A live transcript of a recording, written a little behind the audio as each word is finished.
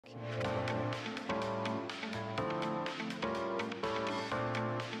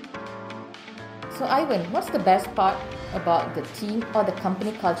So Ivan, what's the best part about the team or the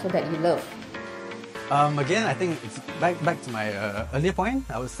company culture that you love? Again, I think it's back to my earlier point.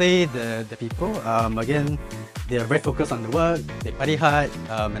 I would say the people. Again, they are very focused on the work. They party hard,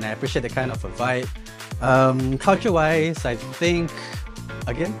 and I appreciate the kind of a vibe. Culture-wise, I think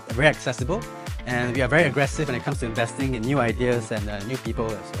again very accessible, and we are very aggressive when it comes to investing in new ideas and new people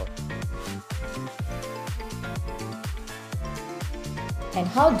as well. And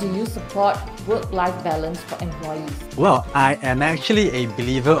how do you support work-life balance for employees? Well, I am actually a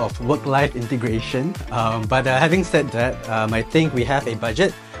believer of work-life integration, but having said that, I think we have a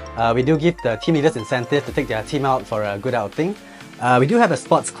budget. We do give the team leaders incentive to take their team out for a good outing. We do have a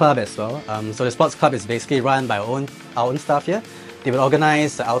sports club as well. So the sports club is basically run by our own staff here. They will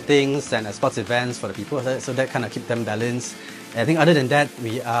organize outings and sports events for the people, so that kind of keep them balanced. And I think other than that,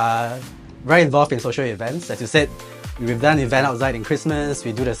 we are very involved in social events. As you said, we've done an event outside in Christmas,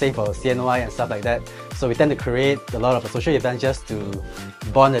 we do the same for CNY and stuff like that. So we tend to create a lot of social events just to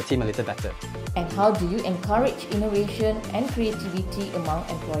bond the team a little better. And how do you encourage innovation and creativity among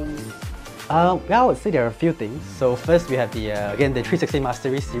employees? Well, I would say there are a few things. So first we have again the 360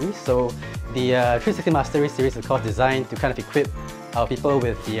 Mastery series. So the 360 Mastery series is of course designed to kind of equip our people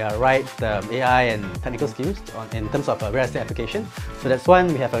with the right AI and technical skills in terms of real estate application. So that's one,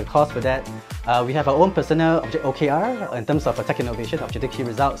 we have a course for that. We have our own personal object OKR in terms of tech innovation, objective key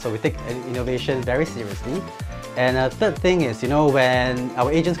results. So we take innovation very seriously. And a third thing is, when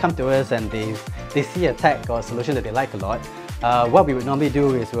our agents come to us and they see a tech or a solution that they like a lot, what we would normally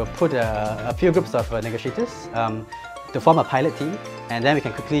do is we'll put a few groups of negotiators to form a pilot team, and then we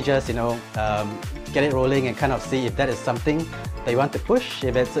can quickly just get it rolling and kind of see if that is something that you want to push.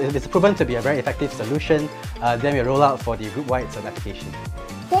 If it's proven to be a very effective solution, then we roll out for the group-wide application.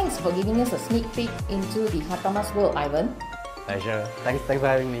 Thanks for giving us a sneak peek into the Hartamas world, Ivan. Pleasure. Thanks for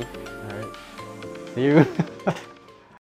having me. All right. See you.